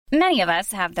Many of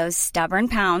us have those stubborn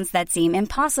pounds that seem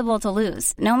impossible to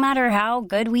lose, no matter how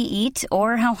good we eat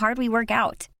or how hard we work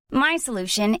out. My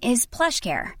solution is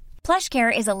PlushCare.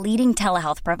 PlushCare is a leading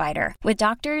telehealth provider with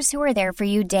doctors who are there for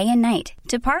you day and night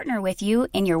to partner with you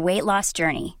in your weight loss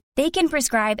journey. They can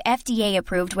prescribe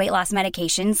FDA-approved weight loss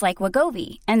medications like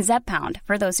Wegovy and Zepbound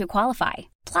for those who qualify.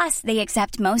 Plus, they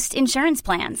accept most insurance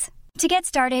plans. To get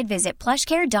started, visit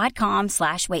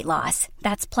plushcare.com/weightloss.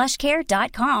 That's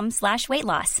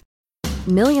plushcare.com/weightloss.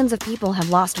 Millions of people have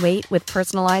lost weight with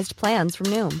personalized plans from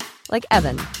Noom. Like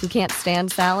Evan, who can't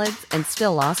stand salads and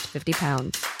still lost 50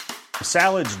 pounds.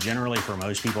 Salads generally for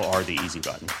most people are the easy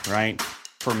button, right?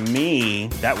 For me,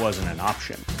 that wasn't an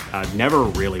option. I never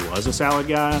really was a salad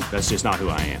guy. That's just not who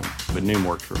I am. But Noom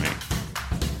worked for me.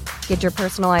 Get your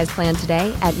personalized plan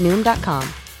today at Noom.com.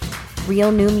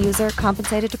 Real Noom user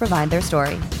compensated to provide their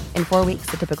story. In 4 weeks,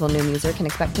 the typical Noom user can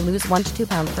expect to lose 1 to 2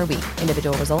 pounds per week.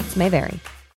 Individual results may vary.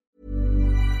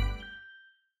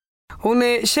 Hon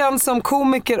är känd som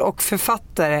komiker och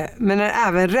författare, men är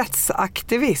även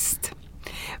rättsaktivist.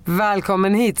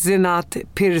 Välkommen hit, Zinat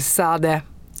Pirzadeh.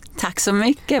 Tack så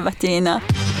mycket, Bettina.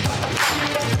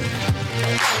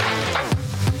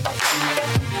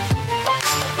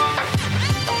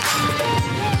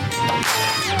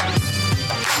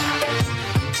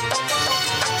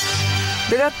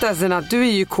 Berätta sen att du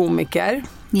är ju komiker.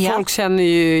 Ja. Folk känner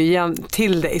ju igen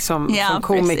till dig som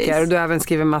komiker. Precis. Och du har även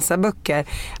skrivit massa böcker.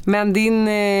 Men din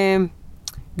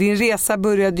resa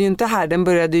började ju inte här, den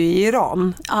började ju i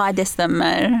Iran. Ja, det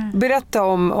stämmer. Berätta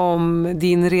om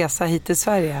din resa hit till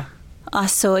Sverige.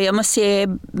 Alltså, jag måste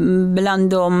säga bland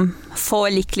de få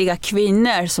lyckliga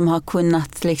kvinnor som har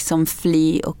kunnat liksom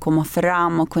fly och komma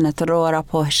fram och kunnat röra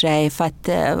på sig. För att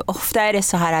ofta är det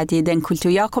så här att i den kultur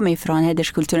jag kommer ifrån,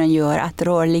 hederskulturen, gör att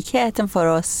rörligheten för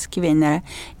oss kvinnor är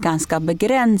ganska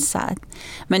begränsad.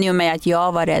 Men i och med att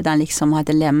jag redan liksom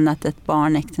hade lämnat ett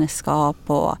barnäktenskap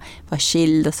och var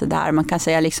skild och sådär. Man kan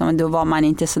säga liksom, då var man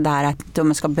inte sådär att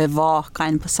de ska bevaka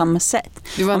en på samma sätt.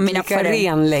 Du var inte lika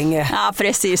ren längre. Ja,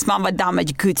 precis. Man var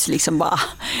damage goods liksom bara.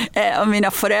 Och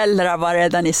mina föräldrar var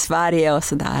redan i Sverige och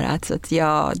sådär. Alltså att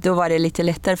då var det lite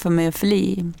lättare för mig att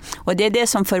fly. Och det är det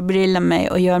som förbryllar mig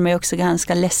och gör mig också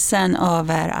ganska ledsen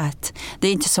över att det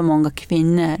är inte så många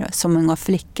kvinnor, så många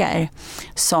flickor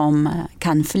som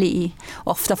kan fly.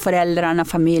 Ofta föräldrarna,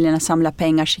 familjerna samlar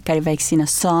pengar, skickar iväg sina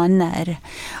söner.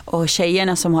 Och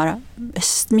tjejerna som har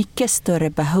mycket större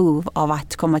behov av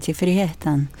att komma till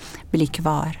friheten blir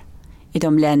kvar i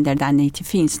de länder där det inte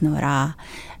finns några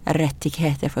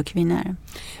rättigheter för kvinnor.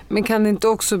 Men kan det inte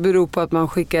också bero på att man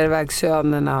skickar iväg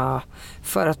sönerna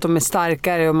för att de är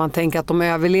starkare och man tänker att de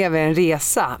överlever en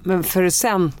resa, men för att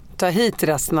sen ta hit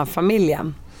resten av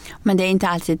familjen? Men det är inte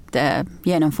alltid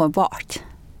genomförbart,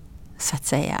 så att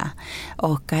säga.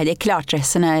 Och det är klart,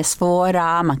 resorna är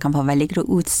svåra, man kan vara väldigt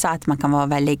utsatt, man kan vara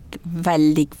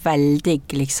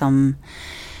väldigt liksom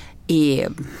i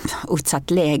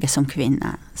utsatt läge som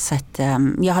kvinna. Så att,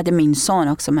 jag hade min son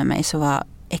också med mig, så var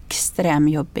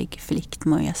extremt jobbig flykt,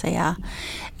 må jag säga.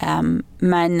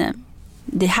 Men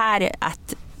det här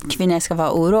att kvinnor ska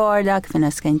vara orörda,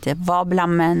 kvinnor ska inte vara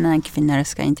bland männen, kvinnor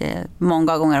ska inte,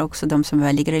 många gånger också de som är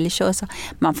väldigt religiösa,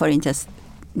 man får inte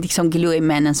liksom glo i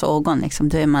männens ögon, liksom,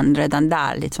 då är man redan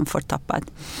där liksom förtappad.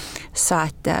 Så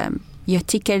att jag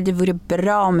tycker det vore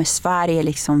bra med Sverige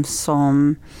liksom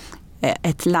som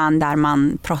ett land där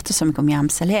man pratar så mycket om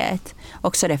jämställdhet,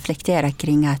 också reflektera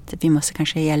kring att vi måste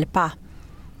kanske hjälpa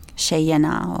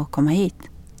tjejerna att komma hit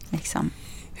liksom.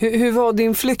 Hur var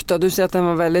din flykt då? Du säger att den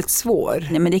var väldigt svår.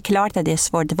 Nej, men det är klart att det är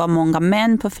svårt. Det var många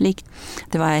män på flykt.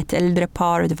 Det var ett äldre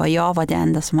par och jag var det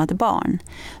enda som hade barn.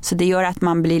 Så det gör att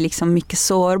man blir liksom mycket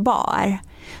sårbar.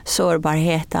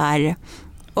 Sårbarhet är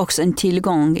också en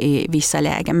tillgång i vissa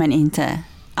lägen, men inte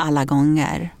alla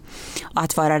gånger. Och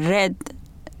att vara rädd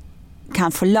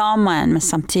kan förlama en, men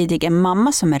samtidigt en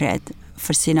mamma som är rädd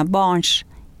för sina barns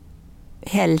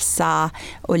hälsa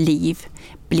och liv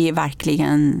blir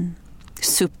verkligen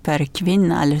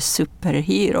superkvinna eller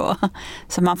superhero.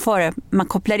 Så man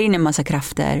kopplar in en massa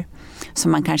krafter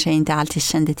som man kanske inte alltid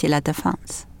kände till att det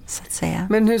fanns, så att säga.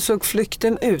 Men hur såg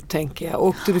flykten ut, tänker jag?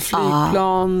 Åkte du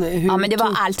flygplan? Ja, men det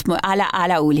var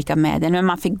alla olika medel, men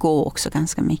man fick gå också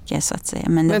ganska mycket, så att säga.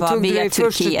 Men det var via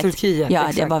Turkiet. Ja,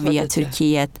 exakt, det var via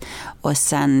Turkiet. Och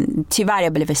sen tyvärr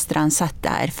jag blev strandsatt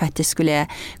där för att det skulle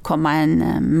komma en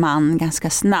man ganska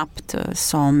snabbt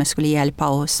som skulle hjälpa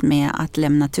oss med att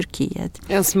lämna Turkiet.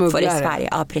 En smugglare? För Sverige,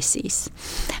 ja, precis.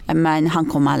 Men han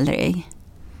kom aldrig.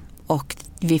 Och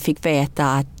vi fick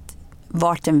veta att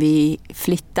vart vi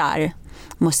flyttar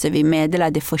måste vi meddela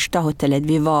det första hotellet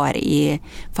vi var i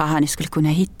för att han skulle kunna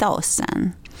hitta oss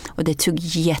sen. Och det tog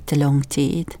jättelång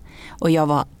tid. Och jag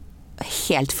var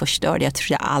helt förstörd. Jag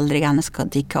trodde aldrig han ska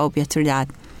dyka upp. Jag trodde att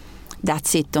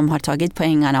that's it, de har tagit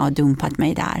pengarna och dumpat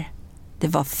mig där. Det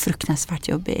var fruktansvärt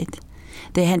jobbigt.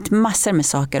 Det har hänt massor med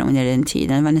saker under den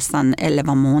tiden. Det var nästan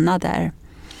 11 månader.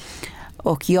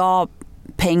 Och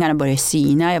pengarna började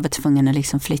sina. Jag var tvungen att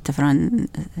liksom flytta från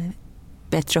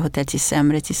bättre hotell till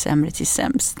sämre, till sämre, till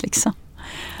sämst. Liksom.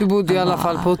 Du bodde i alla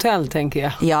fall på hotell, tänker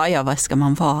jag. Ja, vad ska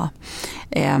man vara?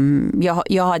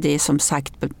 Jag hade som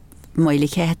sagt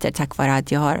möjligheter tack vare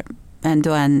att jag har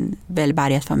ändå en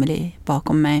välbärgad familj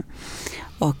bakom mig.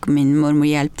 Och min mormor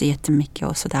hjälpte jättemycket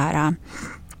och sådär.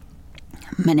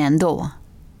 Men ändå,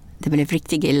 det blev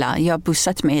riktigt illa. Jag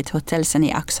bussat med ett hotell sen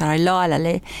i Aksaralala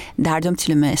där de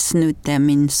till och med snudde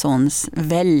min sons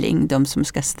välling, de som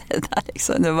ska städa.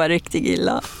 Liksom. Det var riktigt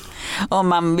illa. Om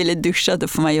man ville duscha då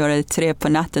får man göra det 3 på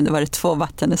natten. Det var 2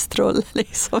 vattenstrål.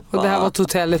 Liksom. Och det här var ett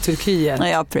hotell i Turkiet?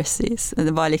 Ja, precis.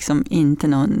 Det var liksom inte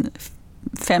någon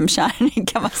 5-stjärning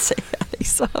kan man säga.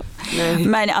 Liksom.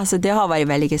 Men alltså, det har varit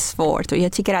väldigt svårt. Och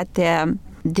jag tycker att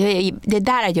det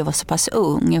där att jag var så pass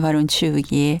ung, jag var runt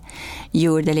 20,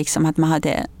 gjorde liksom att man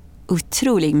hade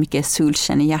otroligt mycket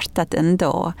solsken i hjärtat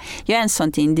ändå. Jag är en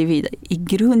sån individ. I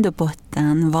grund och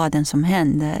botten, vad den som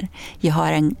händer. Jag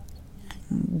har en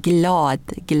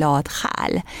glad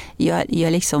själ. Jag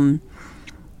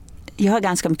har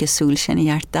ganska mycket solsken i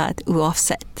hjärtat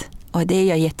oavsett. Och det är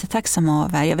jag jättetacksam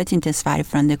över. Jag vet inte ens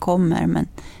varifrån det kommer, men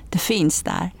det finns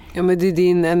där. Ja, men det är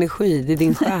din energi, det är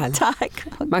din själ. Tack.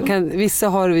 Vissa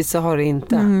har det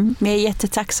inte. Men jag är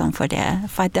jättetacksam för det.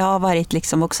 För att det har varit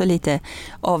liksom också lite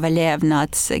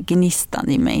överlevnadsgnistan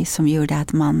i mig som gjorde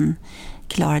att man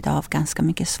klarade av ganska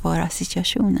mycket svåra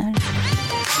situationer.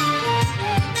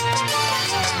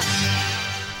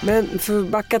 Men för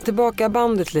att backa tillbaka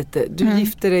bandet lite. Du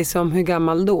gifte dig som hur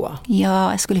gammal då?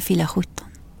 Ja, jag skulle fylla 17.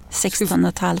 16 och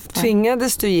ett halvt.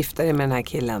 Tvingades du gifta dig med den här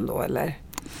killen då, eller?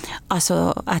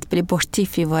 Alltså att bli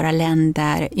bortgift i våra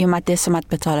länder, i och med att det är som att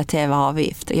betala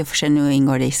tv-avgift. Jag förstår, nu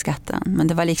ingår det i skatten. Men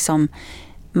det var liksom,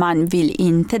 man vill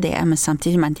inte det, men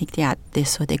samtidigt man tyckte att det är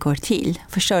så det går till.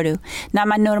 Förstår du? När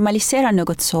man normaliserar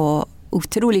något så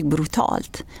otroligt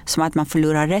brutalt, som att man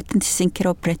förlorar rätten till sin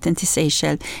kropp, rätten till sig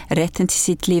själv, rätten till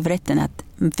sitt liv, rätten att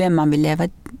vem man vill leva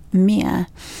med,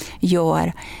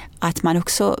 gör att man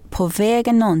också på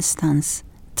vägen någonstans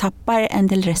tappar en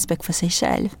del respekt för sig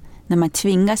själv när man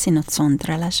tvingas i något sånt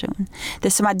relation. Det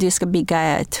är som att du ska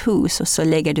bygga ett hus och så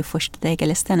lägger du först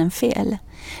tegelstenen fel.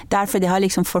 Därför det har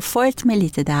liksom förföljt mig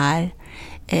lite där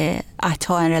att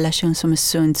ha en relation som är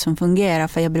sund, som fungerar,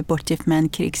 för jag blev bortgift med en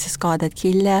krigsskadad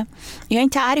kille. Jag är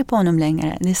inte arg på honom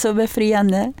längre. Det är så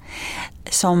befriande.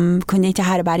 Som kunde inte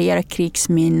härbärgera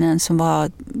krigsminnen, som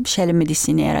var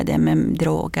självmedicinerade med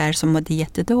droger, som mådde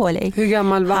jättedåligt. Hur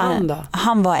gammal var han då?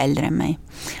 Han var äldre än mig.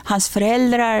 Hans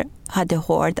föräldrar hade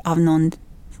hört av någon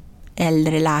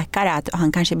äldre läkare att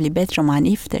han kanske blir bättre om han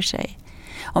gifter sig.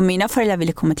 Och mina föräldrar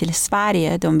ville komma till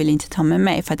Sverige. De ville inte ta med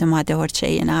mig för att de hade hört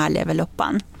tjejerna leva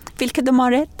loppan. Vilket de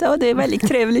har rätt, och det är väldigt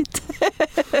trevligt.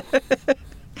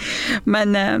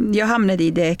 Men jag hamnade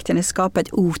i det äktenskapet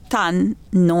utan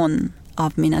någon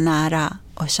av mina nära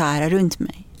och kära runt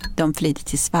mig. De flydde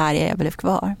till Sverige, jag blev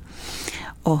kvar.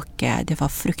 Och det var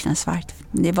fruktansvärt.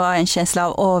 Det var en känsla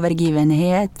av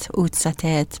övergivenhet,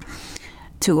 utsatthet,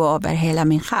 tog över hela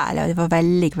min själ, och det var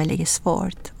väldigt, väldigt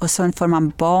svårt. Och så får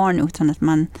man barn utan att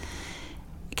man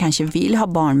kanske vill ha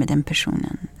barn med den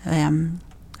personen.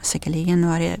 Säkerligen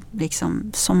var det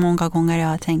liksom så många gånger jag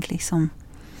har tänkt liksom,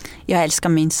 jag älskar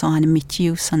min son, han är mitt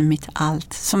ljus, han är mitt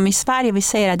allt. Som i Sverige vi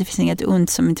säger att det finns inget ont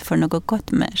som inte får något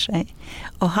gott med sig.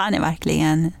 Och han är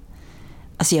verkligen,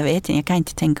 alltså jag vet inte, jag kan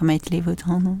inte tänka mig ett liv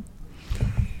utan honom.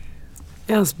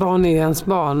 Ens barn är ju ens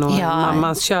barn, och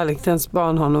mammas kärlek till ens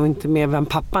barn har nog inte med vem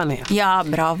pappan är. Ja,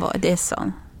 bravo, det är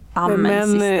så.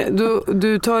 Men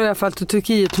du tar i alla fall till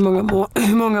Turkiet.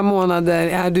 Hur många månader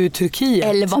är du i Turkiet?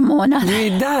 11 månader. Du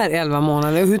är där 11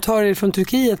 månader. Hur tar du dig från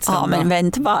Turkiet sen? Ja, men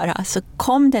vänta bara. Så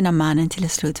kom den här mannen till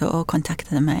slut och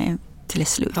kontaktade mig till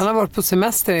slut. Han har varit på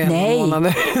semester i 11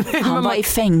 månader. Han var i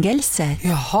fängelse.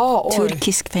 Jaha, oj.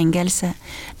 Turkisk fängelse.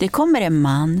 Det kommer en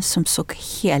man som såg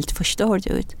helt förstörd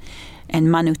ut.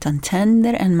 En man utan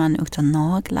tänder, en man utan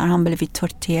naglar. Han blev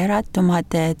torterad. De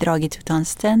hade dragit ut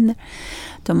hans tänder.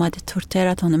 De hade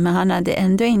torterat honom, men han hade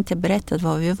ändå inte berättat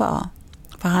vad vi var.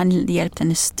 För han hjälpte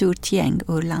en stort gäng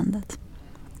ur landet.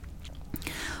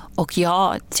 Och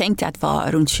jag tänkte att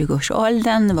vara runt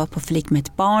 20-årsåldern, var på flykt med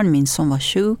ett barn, min son var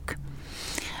sjuk.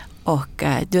 Och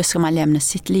då ska man lämna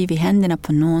sitt liv i händerna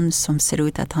på någon som ser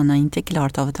ut att han har inte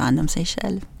klarat av att ta hand om sig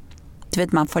själv. Du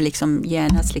vet, man får liksom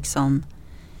genast liksom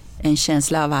en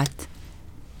känsla av att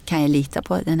kan jag lita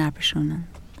på den här personen?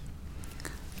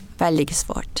 Väldigt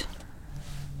svårt.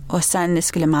 Och sen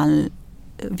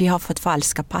vi har fått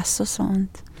falska pass och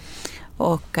sånt.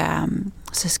 Och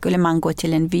så skulle man gå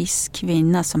till en viss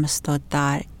kvinna som stått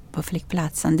där på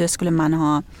flygplatsen. Då skulle man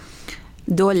ha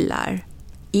dollar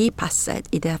i passet,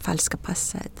 i det falska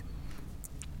passet.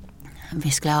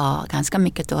 Vi skulle ha ganska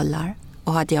mycket dollar.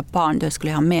 Och hade jag barn då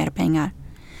skulle jag ha mer pengar.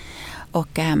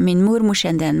 Och min mormor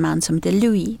kände en man som heter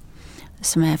Louis,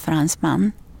 som är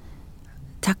fransman.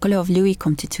 Tack och lov, Louis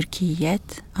kom till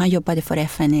Turkiet. Han jobbade för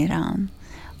FN i Iran.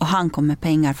 Och han kom med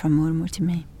pengar från mormor till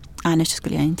mig. Annars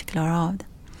skulle jag inte klara av det.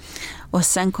 Och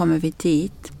sen kommer vi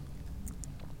dit.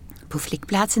 På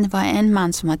flygplatsen det var en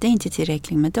man som hade inte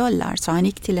tillräckligt med dollar. Så han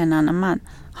gick till en annan man.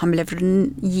 Han blev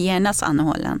genast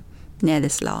anhållen,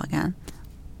 nedslagen.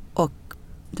 Och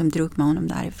de drog med honom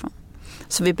därifrån.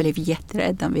 Så vi blev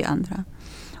jätterädda vi andra.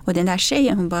 Och den där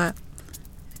tjejen, hon bara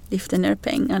lyfte ner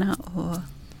pengarna. Och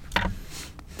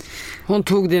hon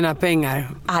tog dina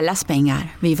pengar? Allas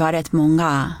pengar. Vi var rätt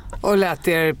många. Och lät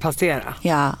er passera?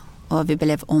 Ja, och vi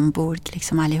blev ombord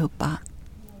liksom allihopa.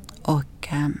 Och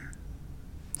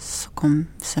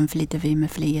sen flydde vi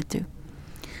med flyget.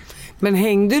 Men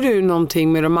hängde du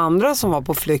någonting med de andra som var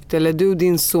på flykt? Eller du,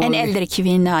 din son? En äldre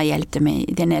kvinna hjälpte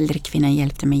mig. Den äldre kvinnan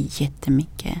hjälpte mig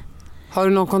jättemycket. Har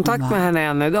du någon kontakt med henne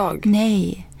än idag?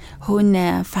 Nej, hon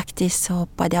faktiskt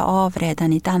hoppade av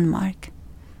redan i Danmark.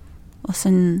 Och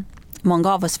sen,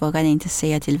 många av oss vågade inte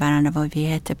säga till varandra vad vi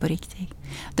heter på riktigt.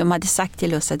 De hade sagt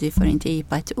till oss att vi får inte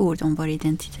yppa ett ord om vår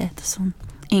identitet och sånt.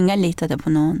 Ingen litade på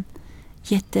någon.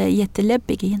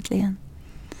 Jätteläbbig egentligen.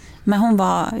 Men hon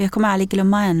var, jag kommer aldrig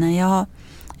glömma henne.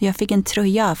 Jag fick en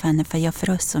tröja av henne för jag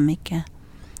frös så mycket.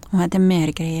 Hon hade mer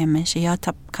grejer med sig. Jag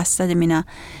kastade i och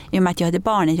med att jag hade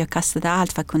barn, jag kastade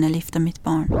allt för att kunna lyfta mitt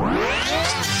barn.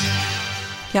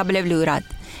 Jag blev lurad.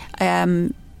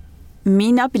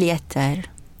 Mina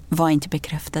biljetter var inte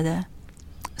bekräftade.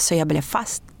 Så jag blev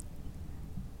fast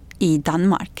i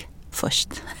Danmark först.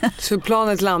 Så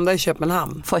planet landade i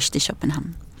Köpenhamn? Först i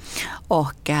Köpenhamn.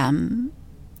 Och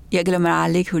jag glömmer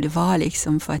aldrig hur det var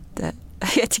liksom, för att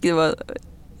jag tyckte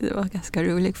det var ganska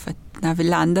roligt, för att när vi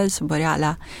landade så började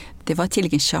alla, det var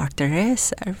tydligen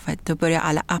charterresor, för att då började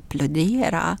alla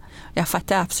applådera. Jag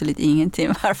fattade absolut ingenting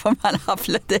varför man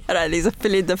applåderar, liksom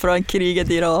flydde från kriget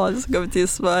i Iran, så kom till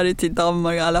Sverige, till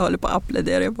Danmark, alla håller på att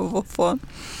applådera på varför.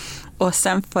 Och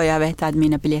sen får jag veta att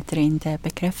mina biljetter inte är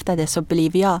bekräftade, så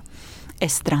blev jag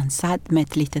strandsatt med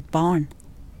ett litet barn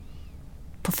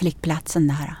på flygplatsen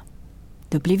där.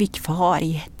 Då blev vi kvar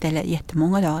i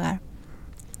jättemånga dagar.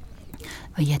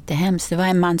 Det var jättehemskt. Det var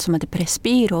en man som hade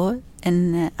pressbyrå,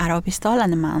 en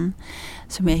arabisktalande man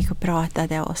som jag gick och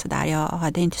pratade och sådär. Jag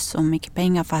hade inte så mycket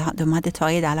pengar för de hade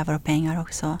tagit alla våra pengar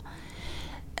också.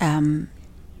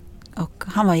 Och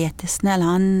han var jättesnäll.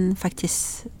 Han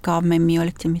faktiskt gav mig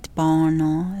mjölk till mitt barn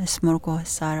och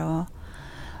smörgåsar.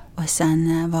 Och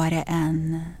sen var det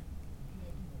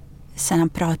sen han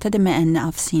pratade med en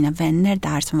av sina vänner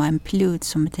där som var en pilot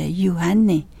som hette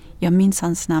Johanni. Jag minns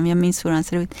hans namn, jag minns hur han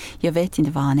ser ut. Jag vet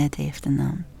inte vad han heter efter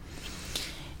namn.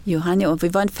 Johanni, och vi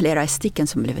var flera stycken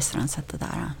som blev strandsatta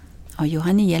där. Och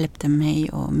Johanni hjälpte mig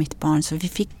och mitt barn, så vi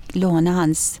fick låna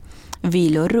hans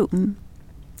vilorum.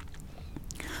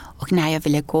 Och när jag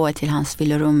ville gå till hans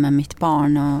vilorum med mitt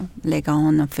barn och lägga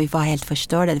honom, för vi var helt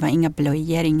förstörda, det var inga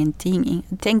blöjor, ingenting.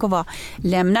 Tänk att vara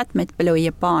lämnat med ett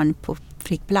blöjebarn på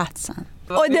flygplatsen.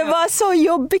 Och det var så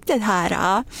jobbigt det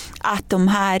här, att de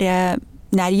här,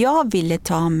 när jag ville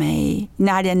ta mig,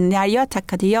 när jag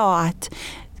tackade ja att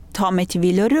ta mig till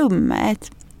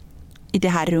vilorummet, i det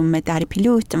här rummet där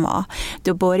piloten var,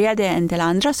 då började en del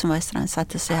andra som var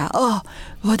strandsatta säga,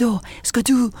 vadå, ska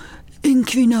du, en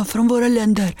kvinna från våra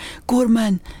länder, går med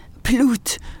en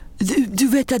pilot, du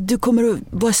vet att du kommer att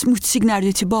vara smutsig när du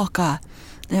är tillbaka.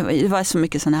 Det var så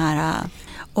mycket sådana här.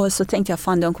 Och så tänkte jag,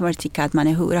 fan, de kommer att tycka att man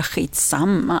är hura,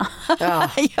 skitsamma. Ja.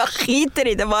 Jag skiter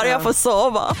i det, bara jag får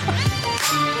sova.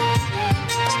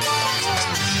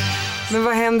 Men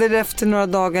vad hände efter några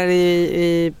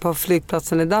dagar på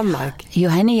flygplatsen i Danmark?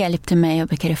 Johanni hjälpte mig och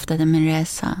bekräftade min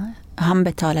resa. Han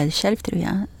betalade själv, tror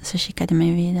jag, så skickade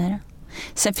mig vidare.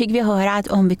 Sen fick vi höra att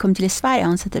om vi kom till Sverige,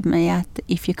 han sa till mig att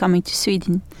if you coming to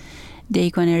Sweden,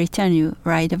 they're gonna return you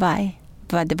right away.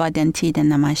 Det var den tiden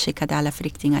när man skickade alla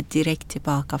flyktingar direkt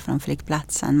tillbaka från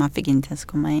flygplatsen. Man fick inte ens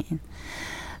komma in.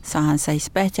 Så han sa,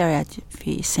 it's better that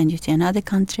we send you to another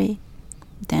country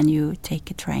than you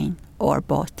take a train or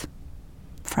boat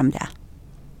from there.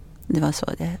 Det var så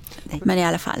det. Men i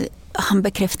alla fall, han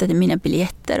bekräftade mina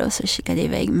biljetter och så skickade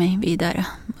iväg mig vidare.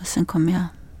 Och sen kom jag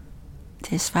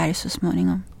till Sverige så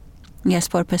småningom. Jag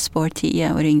spår på spår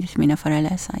 10 och ringde till mina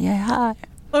föräldrar och sa, jag är här.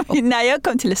 När jag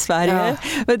kom till Sverige,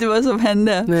 vet du vad som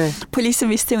hände? Nej. Polisen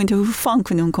visste inte hur fan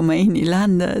kunde hon komma in i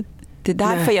landet. Det är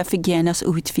därför jag fick genast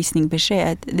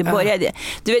utvisningsbesked. Det började.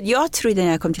 Du vet, jag trodde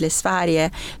när jag kom till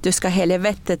Sverige, då ska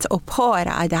helvetet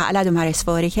upphöra. Alla de här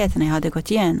svårigheterna jag hade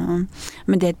gått igenom.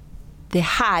 Men det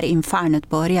här infernot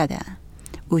började.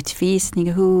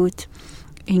 Utvisning, hot,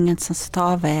 ingen som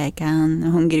tar vägen,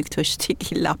 hungrig, törstig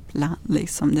i Lappland.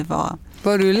 Liksom det var.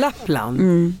 Var du i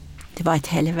Lappland? Det var ett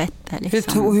helvete.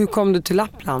 Liksom. Hur kom du till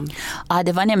Lappland? Ja,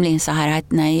 det var nämligen så här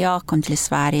att när jag kom till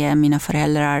Sverige, mina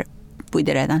föräldrar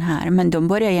bodde redan här. Men de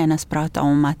började genast prata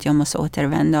om att jag måste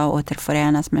återvända och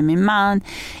återförenas med min man.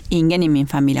 Ingen i min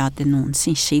familj hade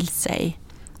någonsin skilt sig.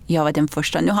 Jag var den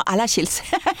första. Nu har alla skilt sig.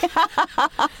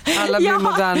 Alla blir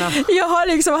moderna. Jag har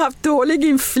liksom haft dålig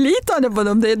inflytande på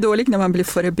dem. Det är dåligt när man blir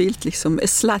förebild. Liksom,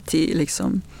 slutty,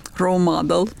 liksom, role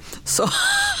model. Så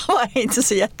var det inte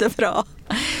så jättebra.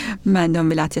 Men de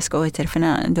ville att jag ska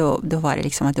återförenas. Då var det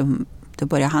liksom att då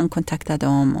började han kontakta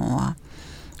dem och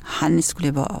han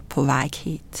skulle vara på väg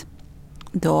hit.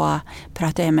 Då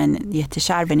pratade jag med en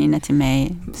jättekär väninna till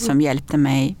mig som hjälpte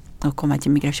mig att komma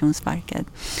till Migrationsverket.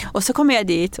 Och så kommer jag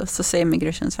dit och så säger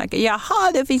Migrationsverket,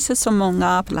 jaha, det finns så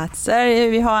många platser.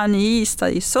 Vi har en i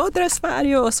södra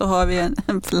Sverige och så har vi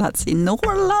en plats i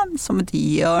Norrland som heter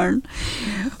Jörn.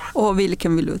 Och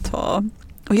vilken vill du ta?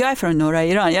 Och jag är från norra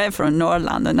Iran, jag är från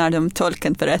Norrland. Och när de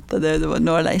tolken berättade det var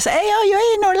Norrland, jag sa, jag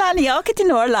är i Norrland, jag åker till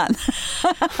Norrland.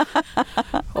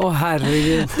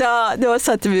 Herregud. Då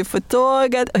satte vi på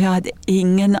tåget och jag hade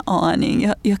ingen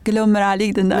aning. Jag glömmer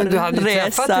aldrig den där resan. Men du hade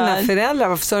träffat dina föräldrar,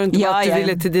 varför sa du inte att du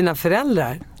ville till dina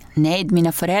föräldrar? Nej,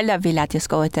 mina föräldrar ville att jag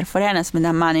ska återförenas med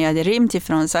den mannen jag hade rymt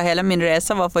ifrån. Så hela min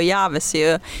resa var förgäves. Så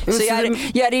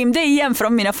jag rymde igen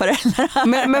från mina föräldrar.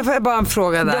 Men får jag bara en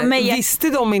fråga där. Visste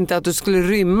de inte att du skulle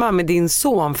rymma med din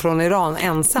son från Iran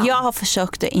ensam? Jag har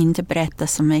försökt att inte berätta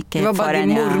så mycket. Det var bara din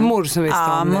mormor som visste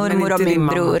om det. Mormor och min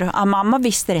bror. Ja, mamma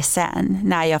visste det sen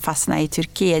när jag fastnade i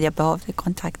Turkiet. Jag behövde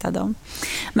kontakta dem.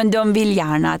 Men de vill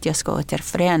gärna att jag ska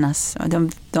återförenas.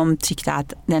 De tyckte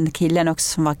att den killen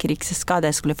också som var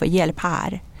krigsskadad skulle få hjälp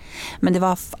här. Men det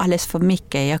var alldeles för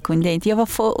mycket. Jag var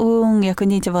för ung. Jag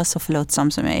kunde inte vara så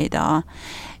förlåtsam som jag är idag.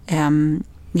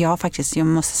 Jag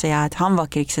måste säga att han var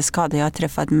krigsskadad. Jag har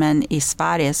träffat män i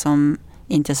Sverige som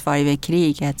inte svarade vid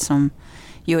kriget som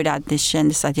gjorde att det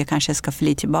kändes att jag kanske ska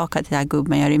fly tillbaka till den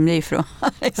gubben jag rymde ifrån.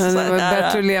 Det var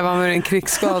bättre att leva med en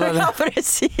krigsskadad. Ja,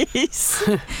 precis.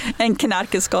 En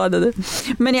knarkskadad.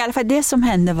 Men i alla fall det som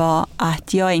hände var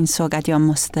att jag insåg att jag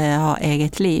måste ha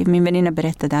eget liv. Min väninna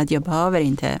berättade att jag behöver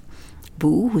inte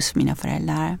bo hos mina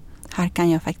föräldrar. Här kan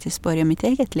jag faktiskt börja mitt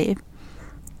eget liv.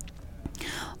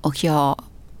 Och jag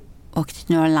åkte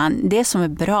till Norrland. Det som är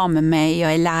bra med mig,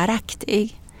 jag är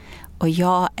läraktig. Och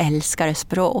jag älskar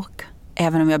språk.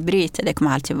 Även om jag bryter, det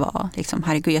kommer alltid vara. Liksom,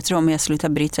 herregud, jag tror om jag slutar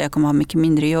bryta jag kommer ha mycket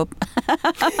mindre jobb.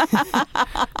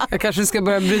 Jag kanske ska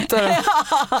börja bryta då.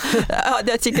 Ja,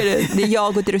 jag tycker det är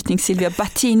jag och drottning Silvia.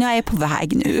 Bettina är på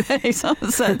väg nu. Liksom,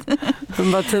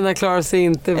 men Bettina klarar sig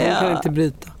inte, hon kan inte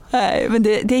bryta. Nej, men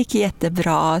det gick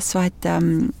jättebra. Så att,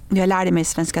 jag lärde mig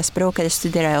svenska språket. Jag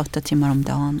studerade 8 timmar om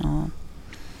dagen och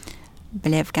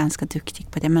blev ganska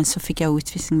duktig på det. Men så fick jag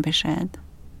utvisningsbesked.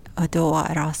 Och då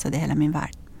rasade hela min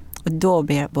värld. Och då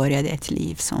började ett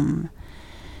liv som...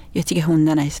 Jag tycker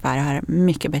hundarna i Sverige har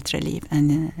mycket bättre liv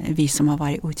än vi som har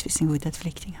varit utvisningshotade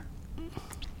flyktingar.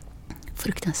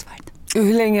 Fruktansvärt. Och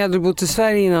hur länge hade du bott i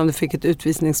Sverige innan du fick ett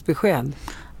utvisningsbesked?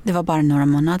 Det var bara några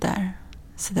månader.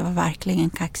 Så det var verkligen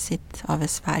kaxigt av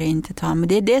Sverige inte ta. Men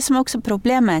det är det som också är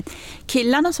problemet.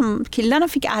 Killarna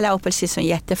fick alla uppehållstillstånd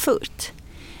jättefort.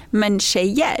 Men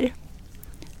tjejer...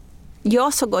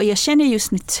 Jag känner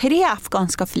just nu 3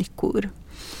 afghanska flickor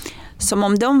som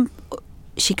om de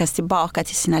skickas tillbaka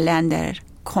till sina länder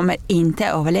kommer inte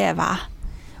överleva.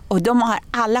 Och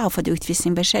alla har fått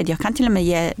utvisningsbesked. Jag kan till och med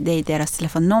ge dig deras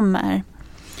telefonnummer.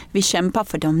 Vi kämpar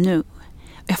för dem nu.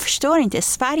 Jag förstår inte.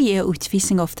 Sverige är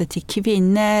utvisning ofta till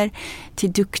kvinnor,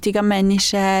 till duktiga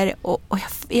människor. Och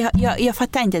jag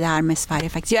fattar inte det här med Sverige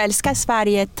faktiskt. Jag älskar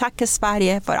Sverige, tackar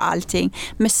Sverige för allting.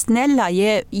 Men snälla,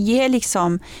 ge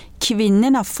liksom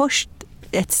kvinnorna först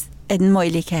en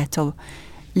möjlighet att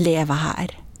leva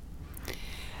här.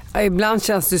 Ja, ibland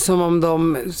känns det som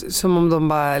om de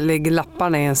bara lägger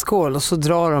lapparna i en skål och så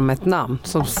drar de ett namn.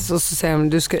 Så säger de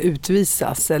du ska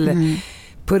utvisas eller...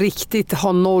 på riktigt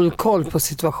ha noll koll på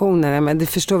situationen. Men det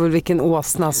förstår väl vilken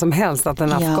åsna som helst att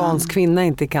en afghansk kvinna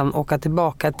inte kan åka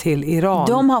tillbaka till Iran.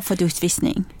 De har fått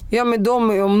utvisning. Ja, men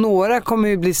om några kommer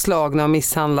ju bli slagna och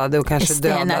misshandlade och kanske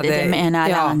dödade. Det med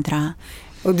alla andra.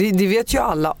 Och det vet ju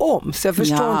alla om. Så jag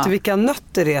förstår inte vilka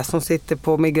nötter det är som sitter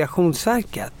på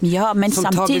Migrationsverket. Ja, men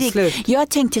samtidigt, jag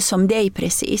tänkte som dig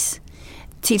precis.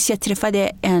 Tills jag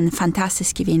träffade en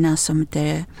fantastisk kvinna som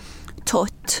heter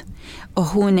Tott. Och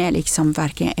hon är liksom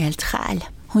verkligen eldsjäl.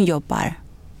 Hon jobbar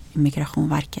i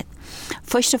Migrationsverket.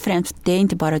 Först och främst, det är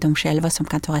inte bara de själva som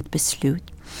kan ta ett beslut.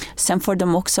 Sen får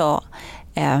de också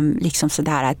liksom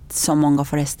sådär att så många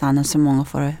får stanna, så många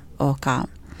får åka.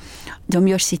 De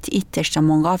gör sitt yttersta.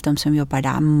 Många av dem som jobbar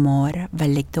där mår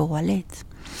väldigt dåligt.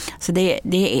 Så det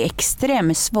är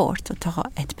extremt svårt att ta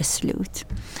ett beslut.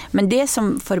 Men det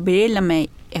som förbryllar mig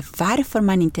är varför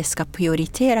man inte ska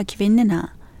prioritera kvinnorna.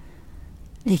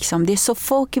 Liksom, det är så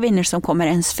få kvinnor som kommer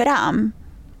ens fram.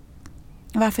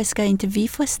 Varför ska inte vi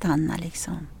få stanna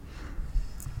liksom?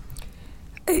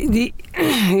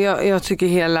 Jag tycker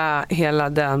hela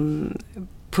den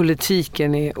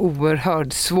politiken är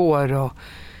oerhört svår och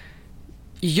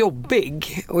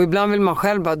jobbig. Och ibland vill man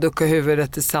själv bara ducka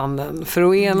huvudet i sanden. För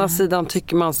å ena sidan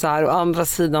tycker man så här, och å andra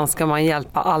sidan ska man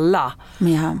hjälpa alla.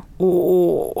 Ja.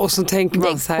 Och så tänker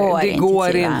man så här, det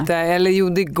går inte. Eller jo,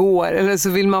 det går. Eller så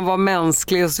vill man vara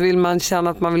mänsklig och så vill man känna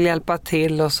att man vill hjälpa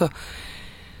till. Och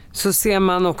så ser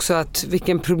man också att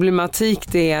vilken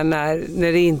problematik det är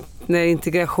när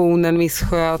integrationen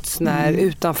missköts, när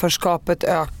utanförskapet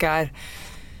ökar.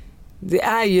 Det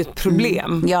är ju ett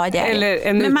problem. Ja, det är. Eller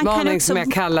en utmaning som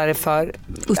jag kallar det för.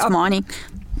 Utmaning.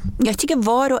 Jag tycker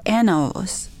var och en av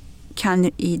oss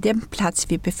kan i den plats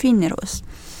vi befinner oss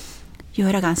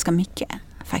göra ganska mycket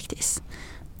faktiskt.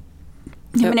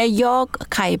 Jag menar, jag,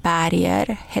 Kaj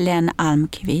Berger, Helene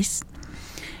Almqvist,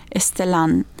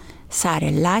 Estelan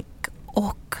Sarelak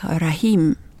och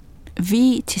Rahim,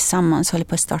 vi tillsammans håller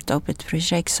på att starta upp ett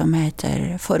projekt som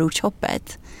heter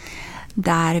Förortshoppet.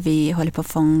 Där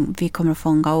vi kommer att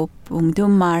fånga upp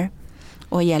ungdomar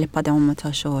och hjälpa dem att ta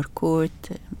körkort.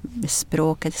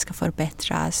 Språket ska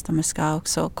förbättras. De ska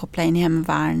också koppla in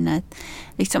hemvärnet.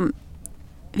 Liksom,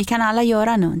 vi kan alla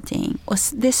göra någonting. Och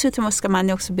dessutom ska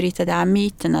man också bryta den här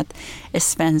myten att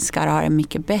svenskar har det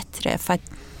mycket bättre. För att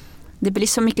det blir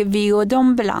så mycket vi och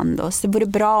dem bland oss. Det vore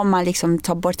bra om man liksom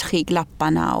tar bort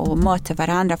skygglapparna och möter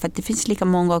varandra. För att det finns lika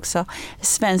många också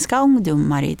svenska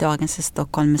ungdomar i dagens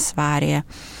Stockholm och Sverige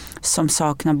som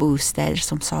saknar bostäder,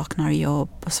 som saknar jobb.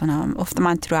 Och såna. Ofta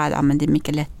man tror att det är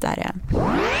mycket lättare.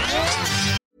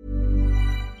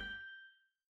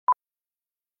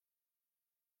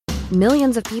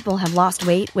 Millions of people have lost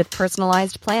weight with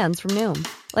personalized plans from Noom.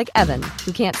 Like Evan,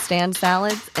 who can't stand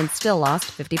salads and still lost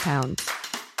 50 pounds.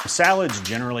 Salads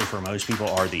generally for most people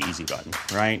are the easy button,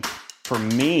 right? For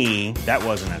me, that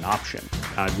wasn't an option.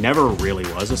 I never really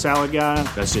was a salad guy.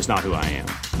 That's just not who I am.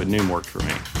 But Noom worked for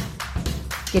me.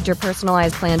 Get your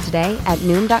personalized plan today at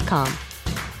Noom.com.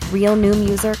 Real Noom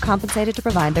user compensated to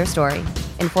provide their story.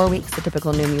 In 4 weeks, the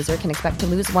typical Noom user can expect to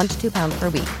lose 1 to 2 pounds per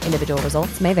week. Individual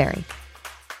results may vary.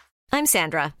 I'm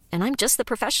Sandra, and I'm just the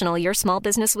professional your small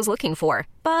business was looking for.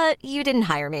 But you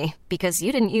didn't hire me because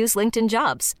you didn't use LinkedIn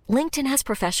Jobs. LinkedIn has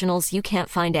professionals you can't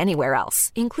find anywhere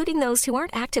else, including those who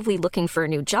aren't actively looking for a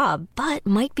new job, but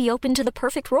might be open to the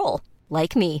perfect role,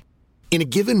 like me. In a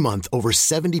given month, over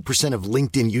 70% of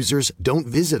LinkedIn users don't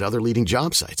visit other leading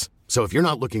job sites. So if you're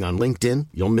not looking on LinkedIn,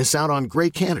 you'll miss out on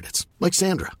great candidates, like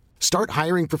Sandra. Start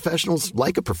hiring professionals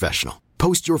like a professional.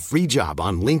 Post your free job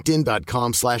on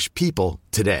linkedin.com/people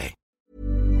today.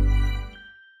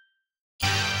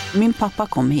 Min pappa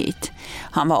kom hit.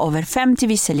 Han var över 50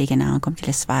 visserligen när han kom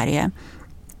till Sverige.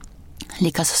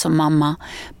 Likaså som mamma.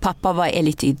 Pappa var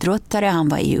elitidrottare. Han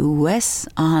var i US.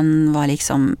 Han var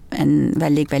liksom en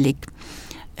väldigt, väldigt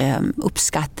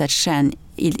uppskattad känd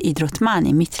idrottman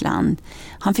i mitt land.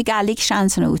 Han fick aldrig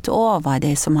chansen att utöva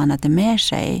det som han hade med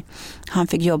sig. Han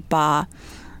fick jobba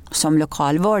som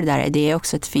lokalvårdare. Det är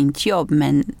också ett fint jobb,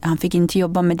 men han fick inte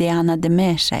jobba med det han hade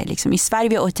med sig. Liksom. I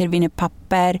Sverige återvinner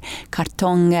papper,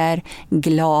 kartonger,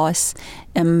 glas,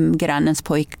 grannens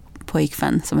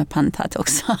pojkvän som är pantat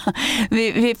också.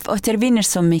 Vi återvinner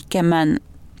så mycket, men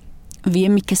vi är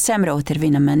mycket sämre att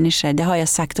återvinna människor. Det har jag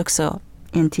sagt också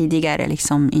i en tidigare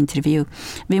intervju.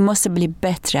 Vi måste bli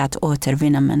bättre att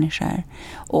återvinna människor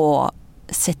och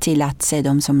se till att se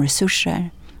dem som resurser.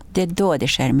 Det är då det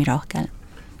sker mirakel.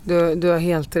 Du har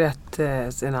helt rätt,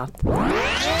 Senat.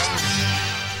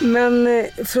 Men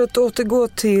för att återgå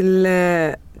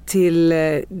till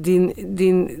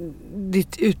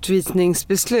ditt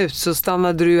utvisningsbeslut så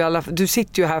stannade du i alla fall. Du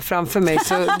sitter ju här framför mig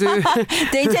så du...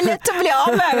 Det är inte lätt att bli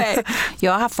av med mig.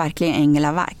 Jag har verkligen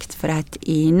änglavakt för att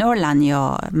i Norrland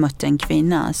jag mötte en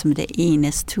kvinna som heter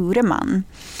Ines Tureman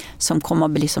som kom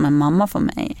att bli som en mamma för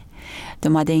mig.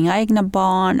 De hade inga egna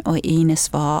barn och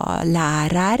Ines var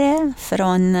lärare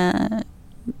från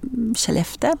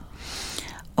Skellefteå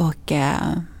och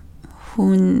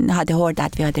hon hade hört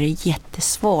att vi hade det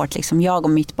jättesvårt. Liksom jag och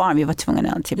mitt barn, vi var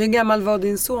tvungna att... Hur gammal var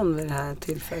din son vid det här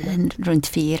tillfället? Runt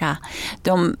 4.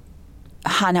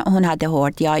 Hon hade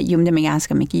hört, jag gömde mig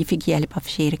ganska mycket. Jag fick hjälp av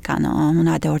kyrkan och hon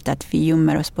hade hört att vi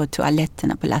gömmer oss på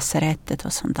toaletterna på lasarettet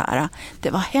och sånt där. Det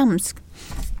var hemskt.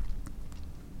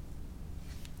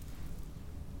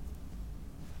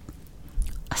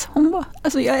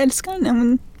 Jag älskar henne.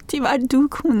 Hon tyvärr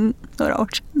dog hon några år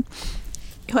sedan.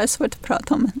 Jag har svårt att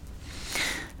prata om henne.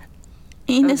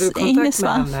 Ines med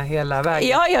henne hela vägen?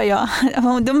 Ja.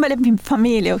 De är min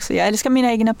familj också. Jag älskar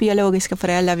mina egna biologiska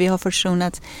föräldrar. Vi har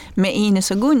försonat med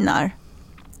Ines och Gunnar.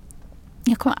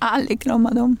 Jag kommer aldrig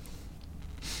glömma dem.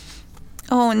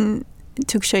 Hon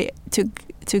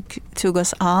tog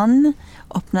oss an,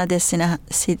 öppnade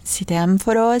sitt hem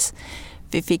för oss.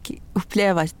 Vi fick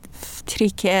uppleva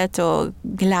trygghet och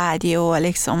glädje och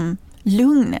liksom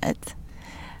lugnet.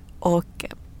 Och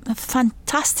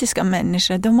fantastiska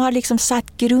människor. De har liksom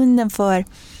satt grunden för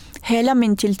hela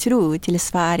min tilltro till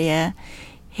Sverige.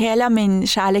 Hela min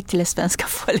kärlek till det svenska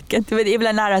folket. Det är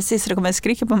ibland när rasister kommer att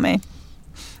skrika på mig.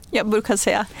 Jag brukar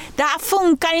säga, det här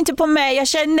funkar inte på mig. Jag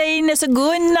känner Ines och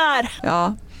Gunnar.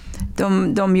 Ja,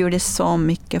 de gjorde så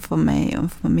mycket för mig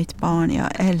och för mitt barn.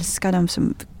 Jag älskar dem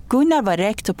som... Gunnar var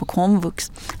rektor på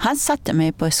komvux. Han satte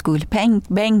mig på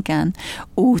skolbänken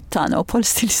utan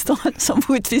uppehållstillstånd som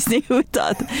utvisning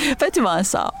utan. Vet du vad han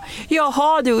sa?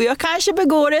 Jaha du, jag kanske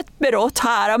begår ett brott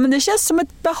här, men det känns som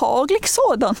ett behagligt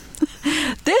sådan.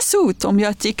 Dessutom,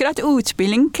 jag tycker att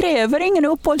utbildning kräver ingen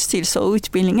uppehållstillstånd.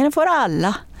 Utbildningen är för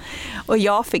alla.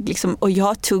 Och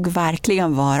jag tog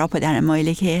verkligen vara på den här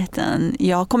möjligheten.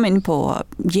 Jag kom in på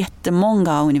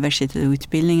jättemånga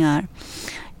universitetsutbildningar.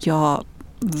 Jag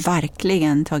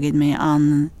verkligen tagit mig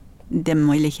an den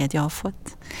möjlighet jag har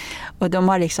fått. Och de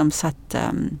har liksom satt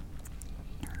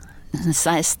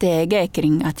steg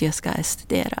kring att jag ska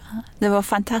studera. Det var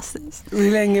fantastiskt.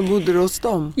 Hur länge bodde du hos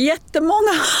dem?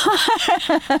 Jättemånga.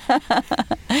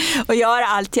 Och jag har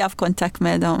alltid haft kontakt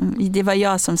med dem. Det var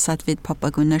jag som satt vid pappa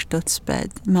Gunnars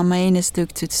dödsbädd. Mamma Ines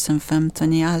dog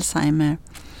 2015 i Alzheimer.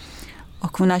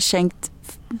 Och hon har skänkt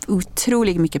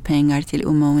otroligt mycket pengar till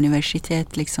Umeå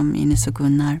universitet, liksom Ines och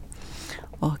Gunnar.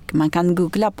 Och man kan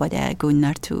googla på det,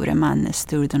 Gunnar Tureman,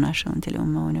 stor donation till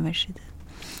Umeå universitet.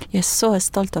 Jag är så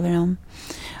stolt över dem.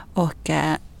 Och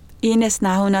Ines,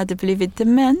 när hon hade blivit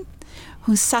dement,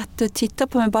 hon satt och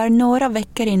tittade på mig bara några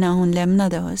veckor innan hon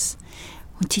lämnade oss.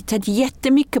 Hon tittade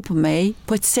jättemycket på mig.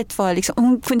 På ett sätt var liksom,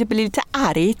 hon kunde bli lite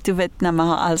arg, du vet, när man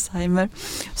har Alzheimer.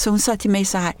 Så hon sa till mig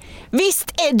så här: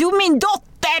 visst är du min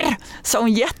dotter? Så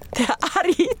hon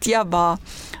jätteargt. Jag bara,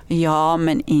 ja,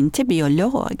 men inte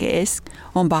biologisk.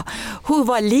 Hon bara, hur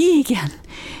var ligen?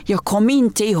 Jag kom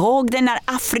inte ihåg den här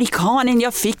afrikanen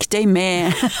jag fick dig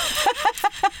med.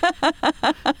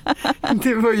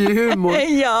 Det var ju humor.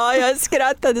 Ja, jag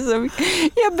skrattade så mycket.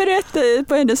 Jag berättade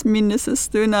på hennes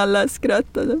minnesstund, alla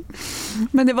skrattade.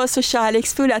 Men det var så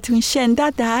kärleksfullt att hon kände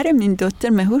att det här är min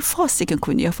dotter, men hur fasiken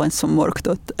kunde jag få en så mörk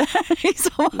dotter?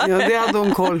 Ja, det hade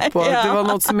hon koll på. Ja. Det var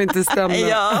något som inte stämde.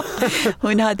 Ja.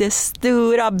 Hon hade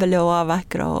stora blåa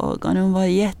vackra ögon. Hon var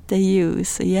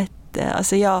jätteljus och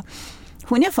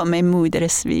hon är för mig moder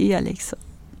Svea liksom.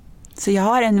 Så jag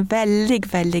har en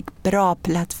väldigt, väldigt bra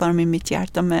plattform i mitt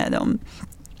hjärta med dem.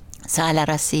 Så alla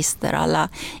rasister, alla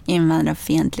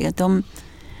invandrarfientliga,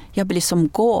 jag blir som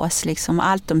gås liksom.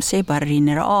 Allt de säger bara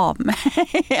rinner av mig.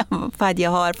 För att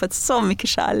jag har fått så mycket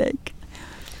kärlek.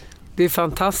 Det är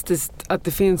fantastiskt att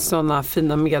det finns sådana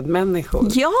fina medmänniskor.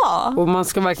 Ja! Och man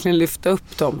ska verkligen lyfta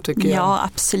upp dem, tycker jag. Ja,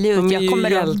 absolut. De är ju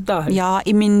hjältar. Ja,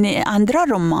 i min andra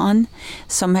roman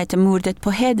som heter Mordet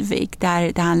på Hedvig,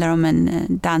 där det handlar om en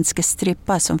dansk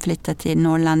strippa som flyttar till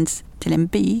Norrland, till en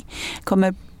by,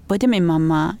 kommer både min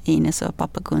mamma Ines och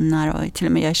pappa Gunnar och till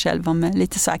och med jag själv var med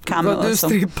lite så här kamera. Var du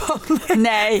strippan?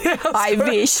 Nej, I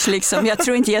wish liksom. Jag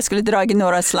tror inte jag skulle dra i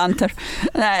några slantar.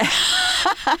 Nej.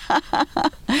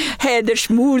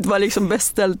 Hedersmord var liksom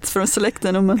beställt från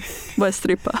släkten om man var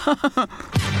strippa.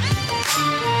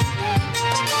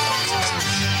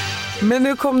 Men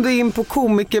nu kom du in på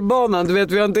komikerbanan. Du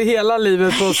vet, vi har inte hela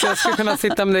livet på oss, så jag ska kunna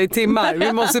sitta med dig i timmar.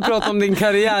 Vi måste prata om din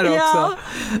karriär också. Ja,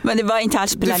 men det var inte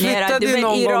alls planerat. Du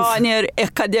är iranier,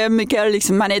 akademiker,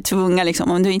 liksom, man är tvungen,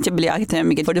 liksom, om du inte blir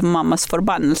akademiker får du mammas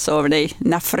förbannelse över dig.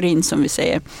 Nafrin, som vi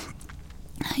säger.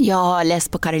 Jag har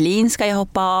läst på Karolinska, jag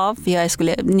hoppade av.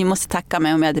 Ni måste tacka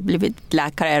mig om jag hade blivit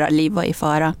läkare, era liv var i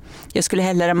fara. Jag skulle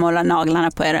hellre måla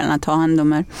naglarna på er än att ta hand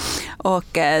om er.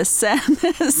 Och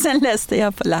sen läste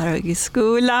jag på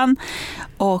Lärarhögskolan.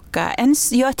 Och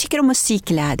jag tycker om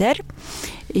musikkläder.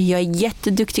 Jag är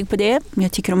jätteduktig på det.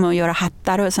 Jag tycker om att göra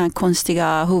hattar och såna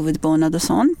konstiga huvudbonad och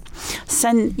sånt.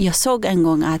 Sen jag såg en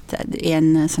gång att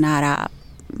en sån här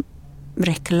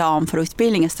reklam för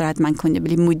utbildningen så att man kunde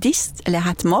bli modist eller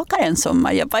hattmakare en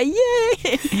sommar. Jag bara,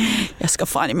 yay! Jag ska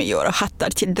fan med göra hattar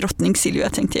till drottning Silvia,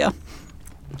 tänkte jag.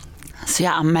 Så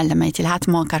jag anmälde mig till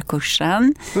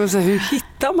hattmakarkursen. Men så hur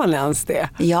hittar man ens det?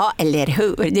 Ja, eller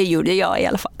hur? Det gjorde jag i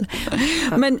alla fall.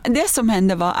 Men det som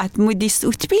hände var att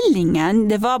modistutbildningen,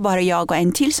 det var bara jag och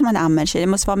en till som hade anmält sig. Det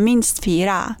måste vara minst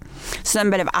 4. Så den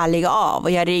blev aldrig av.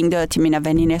 Och jag ringde till mina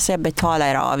vänner och sa, jag betalar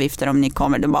era avgifter om ni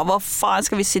kommer. De bara, vad fan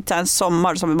ska vi sitta en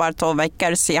sommar som bara 2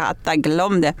 veckor och se hattar?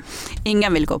 Glöm det.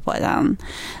 Ingen vill gå på den.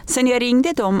 Sen jag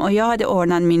ringde dem och jag hade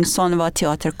ordnat, min son var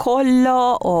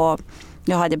teaterkollo och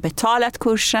jag hade betalat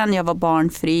kursen, jag var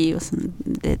barnfri. Och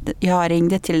jag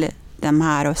ringde till dem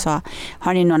här och sa,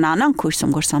 har ni någon annan kurs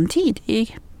som går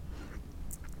samtidigt?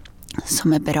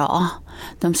 Som är bra.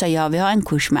 De sa, ja, vi har en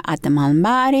kurs med Adde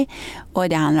Malmberg och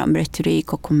det handlar om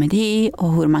retorik och komedi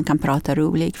och hur man kan prata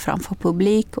roligt framför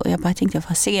publik. Och jag bara tänkte,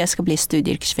 jag ska bli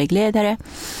studieyrkesvägledare.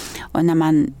 Och när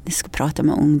man ska prata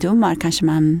med ungdomar kanske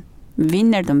man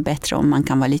vinner dem bättre om man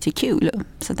kan vara lite kul.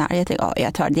 Så där, jag tänkte,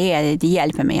 jag tar det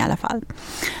hjälper mig i alla fall.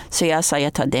 Så jag sa,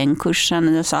 jag tar den kursen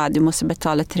och då sa, du måste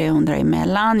betala 300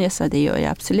 emellan. Jag sa, det gör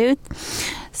jag absolut.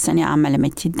 Sen jag anmälde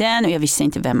mig till den och jag visste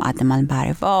inte vem Adde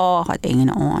Malmberg var, hade ingen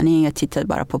aning. Jag tittade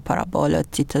bara på Parabol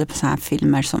och tittade på sådana här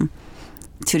filmer som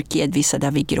Turkiet visade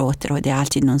där vi gråter och det är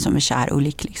alltid någon som är kär och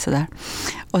lycklig. Sådär.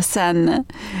 Och sen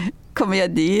kom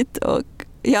jag dit och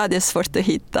jag hade svårt att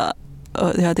hitta.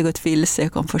 Och jag hade gått vilse,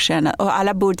 jag kom för sena. Och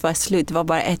alla bord var slut. Det var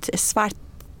bara ett svart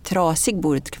trasig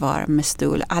bord kvar med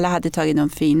stol. Alla hade tagit de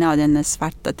fina och den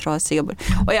svarta trasiga bordet.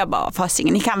 Och jag bara, fast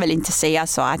ni kan väl inte säga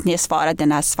så att ni svarade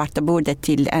den här svarta bordet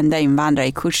till enda invandrare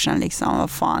i kursen. Liksom.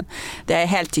 Vad fan. Det är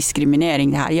helt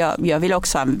diskriminering det här. Jag vill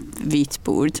också ha en vit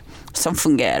bord som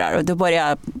fungerar. Och då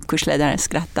började kursledaren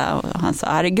skratta och han sa,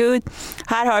 herregud,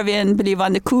 här har vi en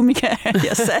blivande komiker.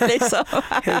 Jag sa liksom.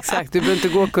 Exakt, du behöver inte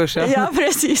gå kursen. Ja,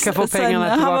 precis. Ska få pengarna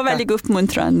tillbaka. Han var väldigt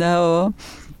uppmuntrande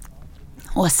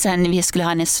och sen vi skulle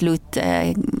ha en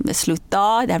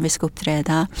slutdag där vi skulle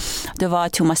uppträda. Då var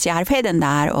Thomas Järvheden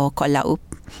där och kollade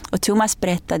upp. Och Thomas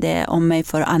berättade om mig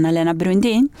för Anna-Lena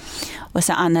Brundin. Och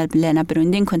så Anna-Lena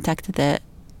Brundin kontaktade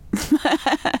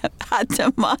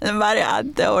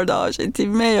hade hörde av sig till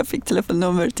mig. Jag fick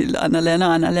telefonnummer till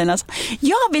Anna-Lena. Anna-Lena sa,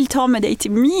 jag vill ta med dig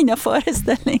till mina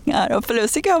föreställningar. Och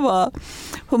plötsligt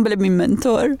hon blev min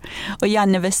mentor. Och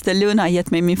Janne Westerlund har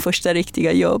gett mig min första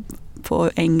riktiga jobb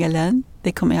på Ängelen.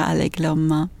 Det kommer jag aldrig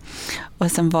glömma.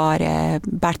 Och sen var det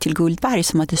Bertil Guldberg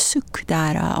som hade suck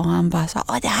där. Och han bara sa,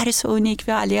 det här är så unikt.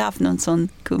 Vi har aldrig haft någon sån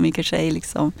komikertjej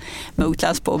liksom, med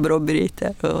utlandspåbrå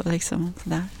Britter och liksom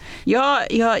sådär.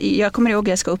 Jag kommer ihåg att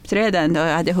jag ska uppträda och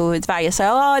jag hade huvudvärk. Jag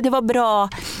sa, det var bra.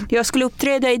 Jag skulle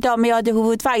uppträda idag men jag hade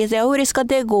huvudvärk. Jag sa, hur ska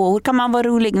det gå? Hur kan man vara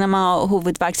rolig när man har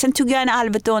huvudvärk? Sen tog jag en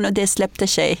Alvedon och det släppte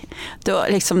sig. Då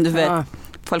liksom, du vet,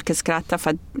 folk skrattar för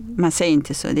att man säger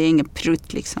inte så. Det är ingen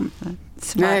prutt liksom.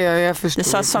 Nej, jag förstår. Det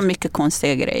sa så mycket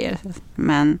konstiga grejer.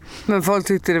 Men folk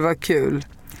tyckte det var kul.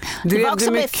 Det var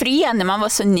också befriande, man var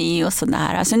så ny och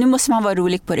sådär. Alltså nu måste man vara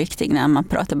rolig på riktigt när man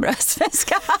pratar bra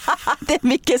svenska. Det är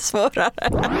mycket svårare.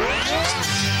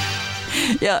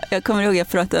 Jag kommer ihåg att jag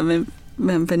pratade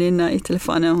med en väninna i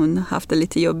telefonen. Hon har haft det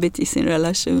lite jobbigt i sin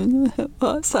relation.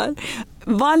 Så här,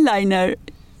 one-liner.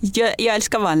 Jag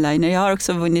älskar one-liner. Jag har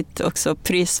också vunnit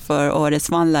pris för årets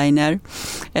one-liner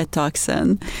ett tag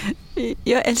sedan.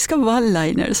 Jag älskar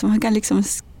one-liner som man kan liksom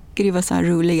skriva så här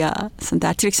roliga sånt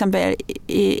där. Till exempel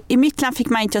i mitt land fick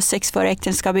man inte ha sex före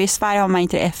äktenskap. I Sverige har man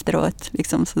inte det efteråt.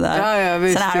 Liksom sådär. Ja,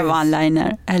 visst, sån här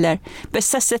one-liner. Eller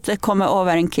bästa sättet att komma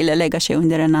över en kille lägga sig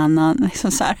under en annan.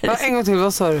 Liksom så här. Ja, en gång till,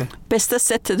 vad sa du? Bästa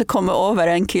sättet att komma över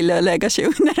en kille lägga sig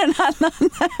under en annan.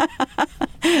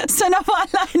 Såna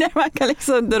one-liner, man kan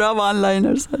liksom dra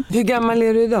one-liners. Hur gammal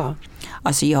är du idag?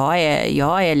 Alltså jag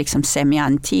är liksom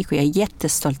semi-antik och jag är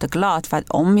jättestolt och glad för att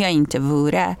om jag inte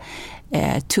vore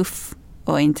tuff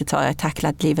och inte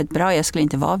tacklat livet bra. Jag skulle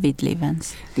inte vara vid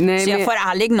livens. Nej, så jag får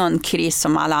aldrig någon kris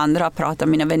som alla andra pratar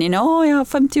om. Mina vänner, jag har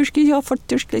 50-årskris, jag har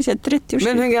 40-årskris, jag har 30-årskris.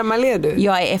 Men hur gammal är du?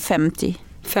 Jag är 50.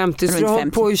 50, så du har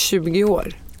hållit på i 20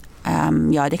 år?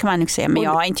 Ja, det kan man nog säga. Men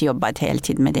jag har inte jobbat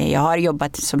heltid med det. Jag har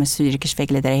jobbat som en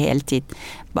studieyrkesvägledare heltid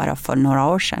bara för några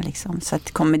år sedan. Liksom. Så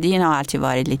att komedin har alltid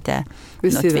varit lite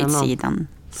något vid sidan.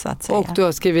 Så att säga. Och du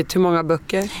har skrivit hur många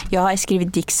böcker? Jag har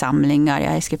skrivit diktsamlingar,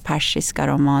 jag har skrivit persiska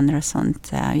romaner och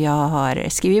sånt. Jag har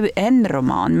skrivit en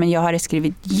roman, men jag har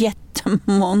skrivit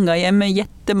jättemånga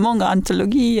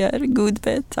antologier. Gud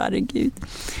vet, herregud.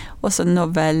 Och så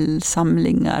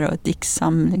novellsamlingar och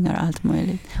diktsamlingar och allt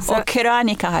möjligt. Så, och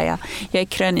krönika har jag.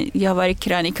 Jag har varit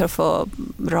krönikor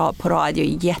på radio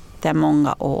i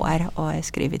jättemånga år och har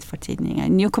skrivit för tidningar.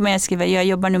 Nu kommer jag skriva, jag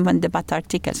jobbar nu på en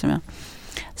debattartikel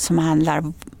som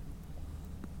handlar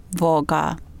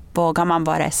vågar man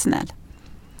vara snäll.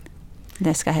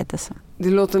 Det ska heta så. Det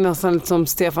låter nästan lite som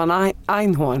Stefan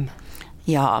Einhorn.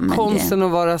 Ja, men konsten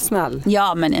att vara snäll.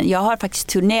 Ja, men jag har faktiskt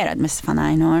turnerat med Stefan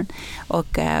Einhorn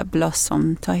och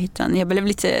Blossom tar hitan. Jag blev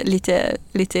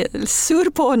lite sur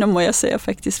på honom, må jag säga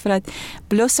faktiskt, för att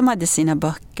Blossom hade sina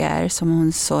böcker som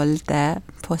hon sålde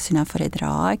på sina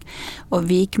föredrag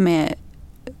och vi gick med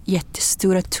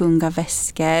jättestora tunga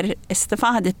väskor.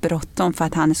 Stefan hade bråttom för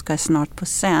att han ska snart på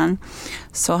scen.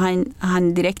 Så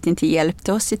han direkt inte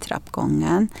hjälpte oss i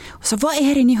trappgången. Och så, vad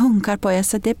är det ni hunkar på? Jag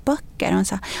sa, det är böcker. Och han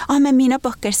sa, men mina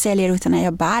böcker säljer utan att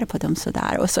jag bär på dem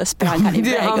sådär. Och så sprang han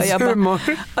iväg.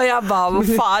 Och jag bara,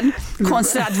 vad fan?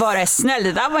 Konstigt att vara snäll.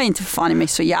 Det där var inte fan i mig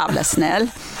så jävla snäll.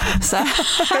 Så.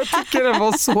 Jag tycker det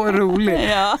var så roligt.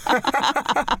 Ja.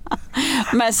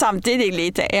 Men samtidigt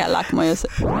lite elak, må jag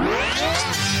säga.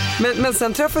 Men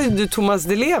sen träffade du Thomas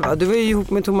Di Leva. Du var ju ihop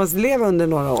med Thomas Di Leva under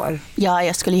några år. Ja,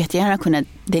 jag skulle jättegärna kunna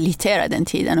deletera den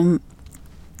tiden.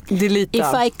 Delita.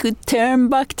 If I could turn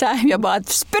back time, jag bara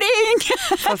spring!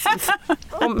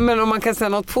 Men om man kan säga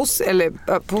något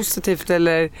positivt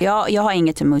eller... Ja, jag har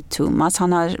inget emot Thomas.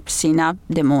 Han har sina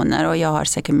demoner och jag har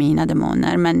säkert mina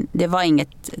demoner. Men det var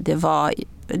inget...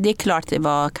 Det är klart det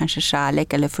var kanske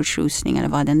kärlek eller förtjusning eller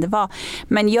vad det var.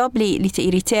 Men jag blir lite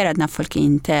irriterad när folk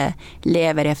inte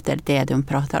lever efter det de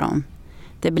pratar om.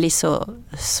 Det blir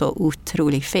så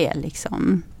otroligt fel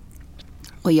liksom.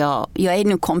 Och jag är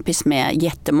nu kompis med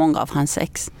jättemånga av hans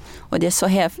ex. Och det är så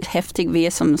häftigt, vi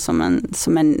är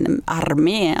som en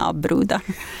armé av brudar.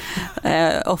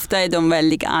 Ofta är de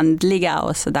väldigt andliga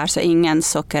och sådär, så ingen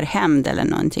söker hämnd eller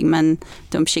någonting. Men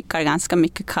de skickar ganska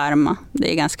mycket karma.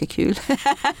 Det är ganska kul.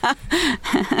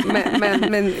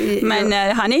 Men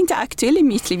han är inte aktuell i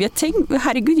mitt liv. Jag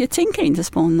tänker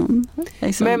inte på honom.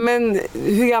 Liksom. Men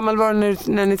hur gammal var du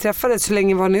när ni träffades? Så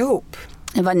länge var ni ihop?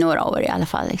 Det var några år i alla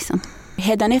fall liksom.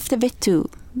 Redan efter, vet du,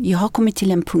 jag har kommit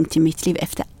till en punkt i mitt liv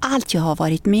efter allt jag har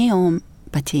varit med om,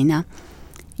 Bettina.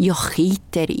 Jag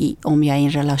skiter i om jag är i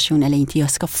en relation eller inte.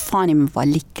 Jag ska fan vara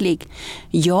lycklig.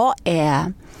 Jag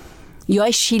är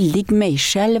skyldig mig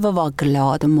själv att vara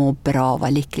glad och må bra och vara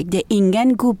lycklig. Det är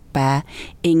ingen gubbe,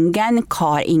 ingen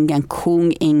karl, ingen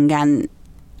kung, ingen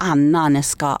annan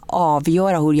ska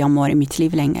avgöra hur jag mår i mitt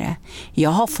liv längre. Jag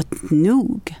har fått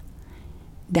nog.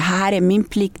 Det här är min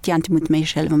plikt gentemot mig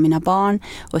själv och mina barn.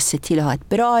 Och se till att ha ett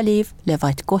bra liv, leva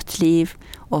ett gott liv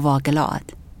och vara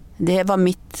glad. Det var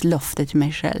mitt löfte till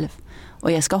mig själv.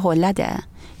 Och jag ska hålla det.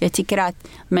 Jag tycker att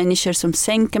människor som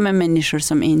sänker med människor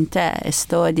som inte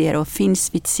stödjer och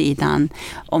finns vid sidan.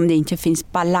 Om det inte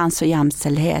finns balans och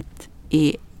jämställdhet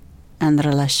i en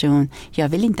relation. Jag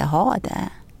vill inte ha det.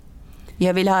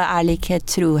 Jag vill ha ärlighet,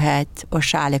 trohet och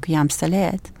kärlek och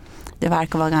jämställdhet. Det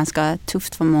verkar vara ganska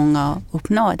tufft för många att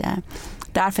uppnå det.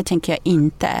 Därför tänker jag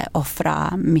inte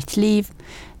offra mitt liv,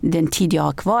 den tid jag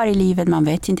har kvar i livet. Man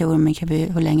vet inte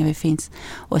hur länge vi finns.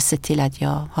 Och se till att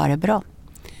jag har det bra.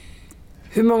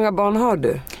 Hur många barn har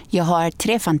du? Jag har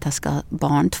 3 fantastiska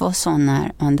barn. 2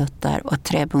 söner och en dotter. Och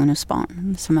 3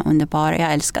 bonusbarn som är underbara.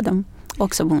 Jag älskar dem.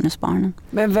 Också bonusbarnen.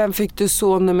 Men vem fick du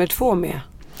son nummer 2 med?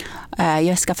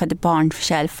 Jag skaffade barn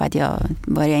själv för att jag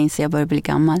började inse att jag började bli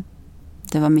gammal.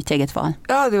 Det var mitt eget val.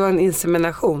 Ja, det var en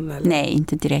insemination eller? Nej,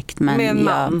 inte direkt. Men med en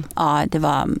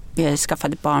man? Jag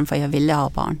skaffade barn för att jag ville ha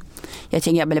barn. Jag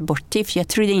tänkte jag blev bortgift. Jag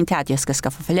trodde inte att jag ska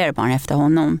skaffa fler barn efter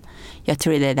honom. Jag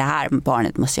trodde det här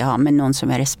barnet måste jag ha med någon som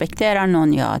jag respekterar,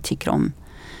 någon jag tycker om.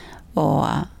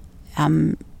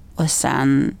 Och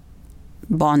sen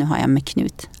barn har jag med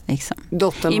Knut. Liksom.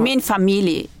 I min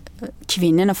familj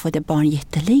kvinnorna födde barn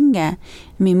jättelänge.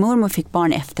 Min mormor fick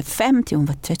barn efter 50,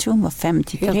 hon var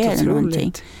 53 eller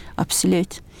någonting.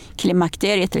 Absolut.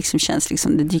 Klimakteriet liksom känns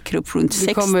liksom, det dyker upp runt 60.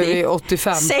 Det kommer vid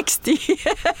 85. 60.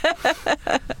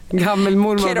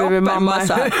 Gammelmormor blev mamma.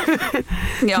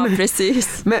 Ja,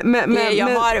 precis. Jag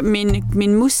har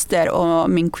min moster och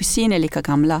min kusin är lika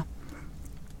gamla.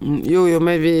 Jo,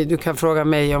 men du kan fråga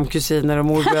mig om kusiner och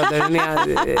morbröder.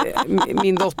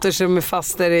 Min dotter som är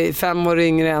faster är 5 år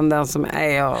yngre än den som är.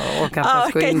 Jag orkar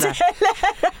inte gå in där.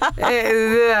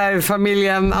 Det är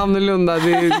familjen annorlunda.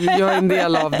 Jag är en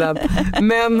del av den.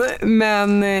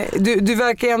 Men du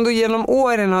verkar ändå genom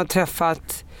åren ha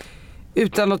träffat,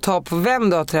 utan att ta på vem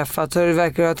du har träffat, så du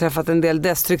verkar ha träffat en del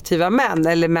destruktiva män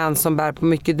eller män som bär på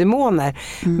mycket demoner.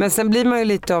 Men sen blir man ju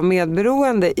lite av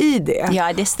medberoende i det.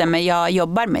 Ja, det stämmer. Jag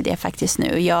jobbar med det faktiskt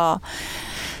nu. Jag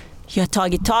har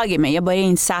tagit tag i mig. Jag börjar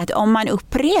inse att om man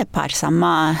upprepar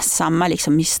samma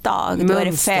liksom misstag, då är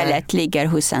det felet ligger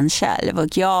hos en själv.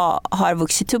 Och jag har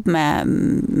vuxit upp med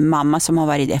mamma som har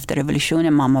varit efter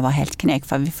revolutionen. Mamma var helt knäckt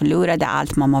för vi förlorade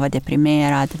allt. Mamma var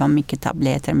deprimerad. Det var mycket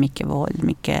tabletter, mycket våld,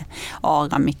 mycket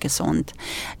aga, mycket sånt.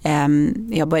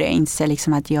 Jag börjar inse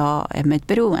liksom att jag är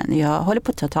medberoende. Jag håller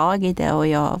på att ta tag i det och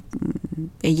jag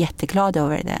är jätteglad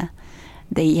över det.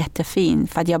 Det är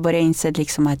jättefint för att jag börjar inse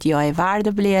liksom att jag är värd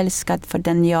att bli älskad för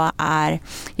den jag är.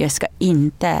 Jag ska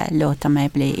inte låta mig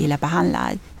bli illa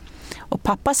behandlad. Och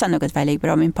pappa sa något väldigt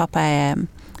bra. Min pappa är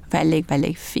väldigt,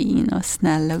 väldigt fin och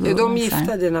snäll och god. Är de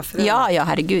gifta, dina föräldrar? Ja,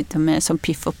 herregud. De är som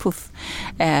Piff och Puff.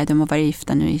 De har varit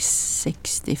gifta nu i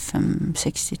 63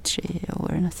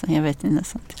 år. Nästan. Jag vet inte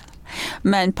sånt.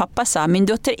 Men pappa sa, min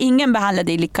dotter, ingen behandlar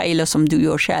dig lika illa som du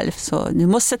gör själv. Så du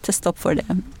måste sätta stopp för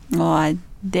det. Och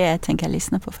det tänker jag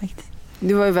lyssna på faktiskt.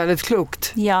 Det var ju väldigt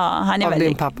klokt. Ja, han är väldigt,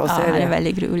 din pappa han är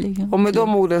väldigt rolig. Och med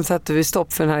de orden sätter vi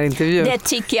stopp för den här intervjun. Det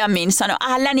tycker jag minst. Och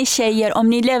alla ni tjejer, om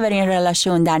ni lever i en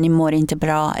relation där ni mår inte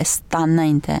bra, stanna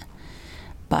inte.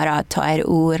 Bara ta er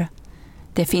ur.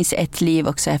 Det finns ett liv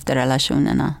också efter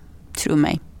relationerna. Tro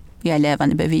mig. Jag är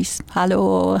levande bevis.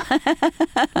 Hallå!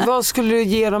 Vad skulle du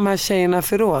ge de här tjejerna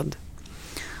för råd?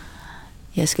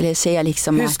 Jag skulle säga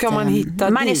liksom hur ska man hitta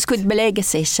man dit? Skuldbelägger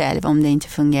sig själv om det inte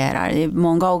fungerar. Det är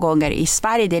många gånger i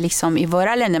Sverige, det är liksom, i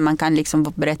våra länder man kan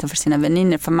liksom berätta för sina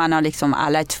vänner för man har liksom,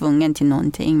 alla är tvungen till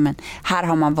någonting, men här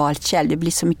har man valt själv. Det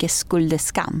blir så mycket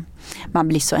skuldeskam. Man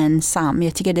blir så ensam.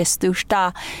 Jag tycker det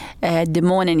största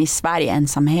demonen i Sverige är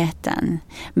ensamheten.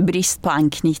 Brist på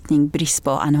anknytning, brist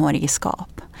på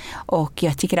anhörigskap. Och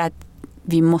jag tycker att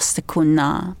vi måste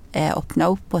kunna öppna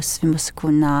upp oss. Vi måste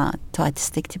kunna ta ett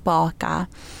steg tillbaka.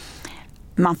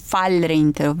 Man faller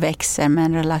inte och växer med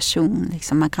en relation.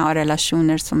 Liksom man kan ha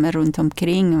relationer som är runt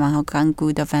omkring. Man kan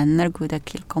goda vänner, goda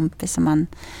killkompisar.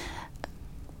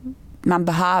 Man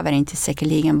behöver inte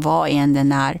säkerligen vara i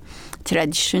den här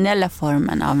traditionella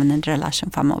formen av en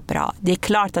relation för att må bra. Det är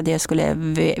klart att jag skulle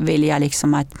vilja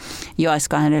liksom att jag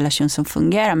ska ha en relation som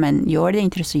fungerar, men gör det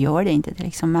inte så gör det inte.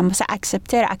 Liksom. Man måste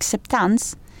acceptera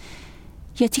acceptans.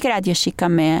 Jag tycker att jag skickar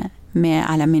med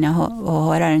alla mina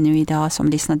åhörare nu idag som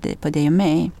lyssnade på det och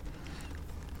mig.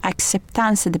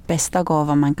 Acceptans är det bästa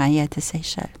gåvan man kan ge till sig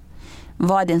själv.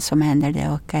 Vad den som händer, det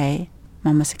är okej.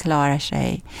 Man måste klara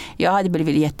sig. Jag hade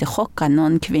blivit jättechockad.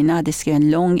 Någon kvinna hade skrivit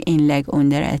en lång inlägg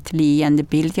under ett leende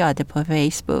bild jag hade på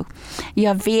Facebook.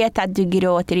 Jag vet att du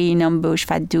gråter inombords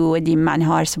för att du och din man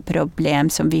har så problem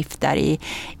som viftar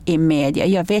i media.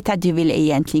 Jag vet att du vill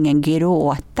egentligen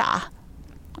gråta.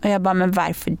 Och jag bara, men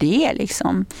varför det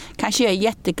liksom? Kanske jag är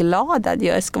jätteglad att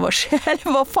jag ska vara själv.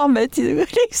 Vad fan betyder det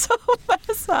liksom?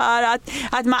 Så här,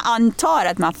 att man antar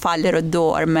att man faller och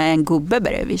dör med en gubbe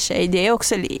bredvid sig. Det är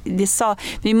också,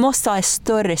 vi måste ha ett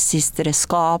större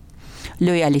systerskap,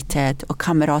 lojalitet och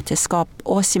kamratskap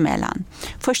oss emellan.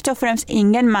 Först och främst,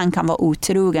 ingen man kan vara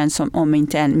otrogen som om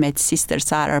inte en med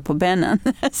systersärar på benen.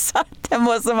 Så det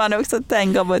måste man också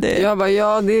tänka på det. Jag bara,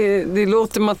 ja, det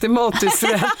låter matematiskt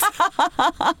rätt.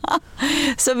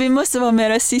 Så vi måste vara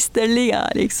mer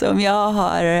systerliga. Liksom. Jag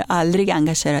har aldrig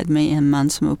engagerat mig i en man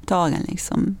som är upptagen.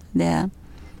 Liksom.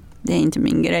 Det är inte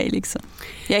min grej. Liksom.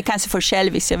 Jag är kanske för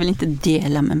självisk, jag vill inte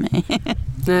dela med mig.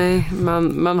 Nej,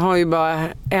 man har ju bara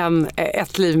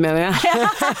ett liv med det.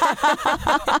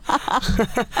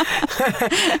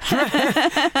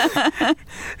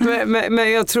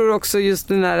 men jag tror också just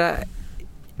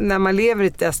när man lever i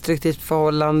ett destruktivt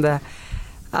förhållande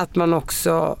att man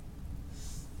också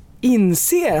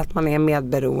inser att man är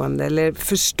medberoende eller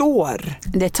förstår.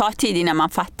 Det tar tid innan man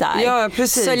fattar. Ja,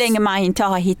 precis. Så länge man inte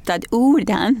har hittat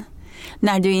orden.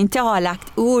 När du inte har lagt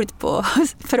ord på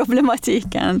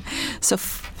problematiken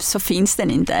så finns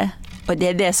den inte. Och det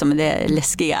är det som är det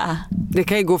läskiga. Det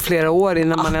kan ju gå flera år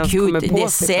innan man ens kommer på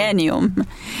decennium.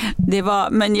 Det var,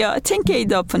 men jag tänker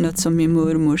idag på något som min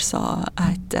mormor sa.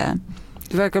 Att,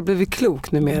 du verkar ha blivit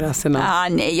klok numera, Sina.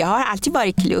 Nej, jag har alltid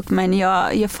varit klok. Men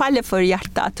jag faller för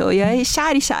hjärtat. Och jag är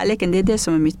kär i kärleken. Det är det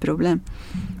som är mitt problem.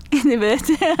 Ni vet.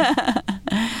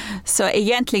 Så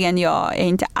egentligen jag är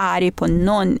inte arg på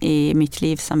någon i mitt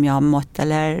liv som jag har mött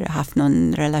eller haft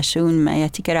någon relation med.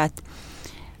 Jag tycker att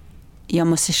jag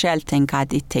måste själv tänka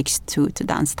att it takes two to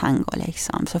dance tango.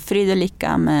 Liksom. Så frid och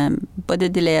lycka med både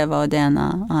det leva och det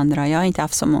ena och andra. Jag har inte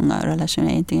haft så många relationer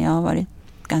egentligen. Jag har varit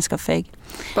ganska feg.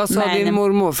 Vad sa din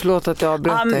mormor? Förlåt att jag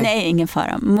avbröt dig. Nej, ingen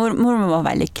fara. Mormor var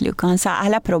väldigt klok. Han sa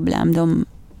alla problem de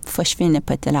försvinner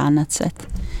på ett eller annat sätt.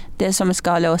 Det som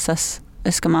ska lösas,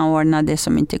 det ska man ordna. Det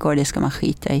som inte går, det ska man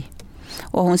skita i.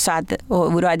 Och hon sa att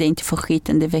oroa dig inte för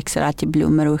skiten. Det växer alltid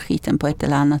blommor ur skiten på ett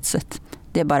eller annat sätt.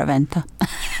 Det är bara att vänta.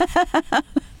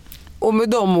 Och med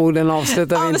de orden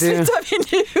avslutar vi intervjun.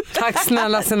 Nu. Tack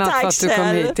snälla Senat för att du kom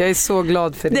hit. Jag är så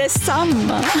glad för det. Det är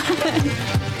samma.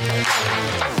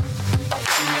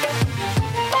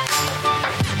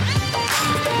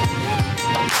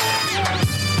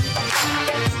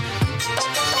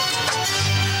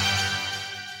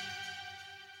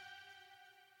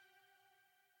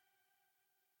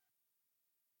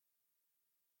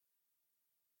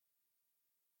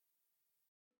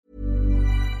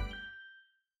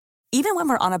 Even when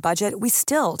we're on a budget, we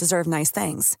still deserve nice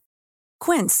things.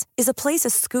 Quince is a place to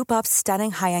scoop up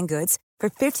stunning high-end goods for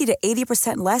 50 to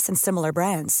 80% less than similar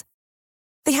brands.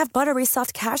 They have buttery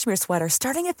soft cashmere sweaters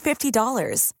starting at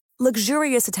 $50,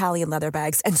 luxurious Italian leather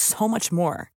bags, and so much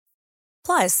more.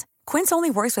 Plus, Quince only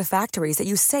works with factories that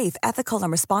use safe, ethical,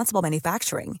 and responsible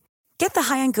manufacturing. Get the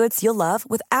high-end goods you'll love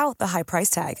without the high price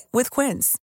tag with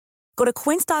Quince. Go to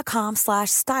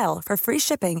quince.com/style for free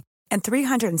shipping and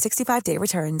 365-day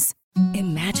returns.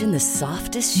 Imagine the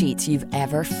softest sheets you've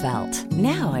ever felt.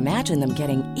 Now imagine them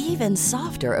getting even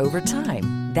softer over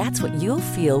time. That's what you'll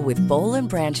feel with Boll &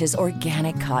 Branch's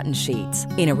organic cotton sheets.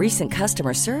 In a recent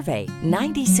customer survey,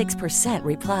 96%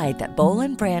 replied that Boll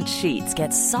 & Branch sheets get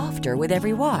softer with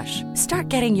every wash. Start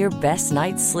getting your best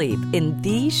night's sleep in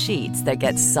these sheets that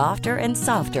get softer and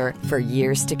softer for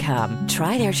years to come.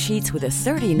 Try their sheets with a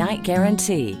 30-night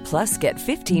guarantee. Plus, get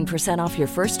 15% off your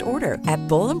first order at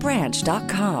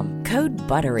bollandbranch.com. Code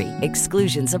BUTTERY.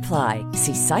 Exclusions apply.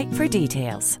 See site for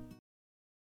details.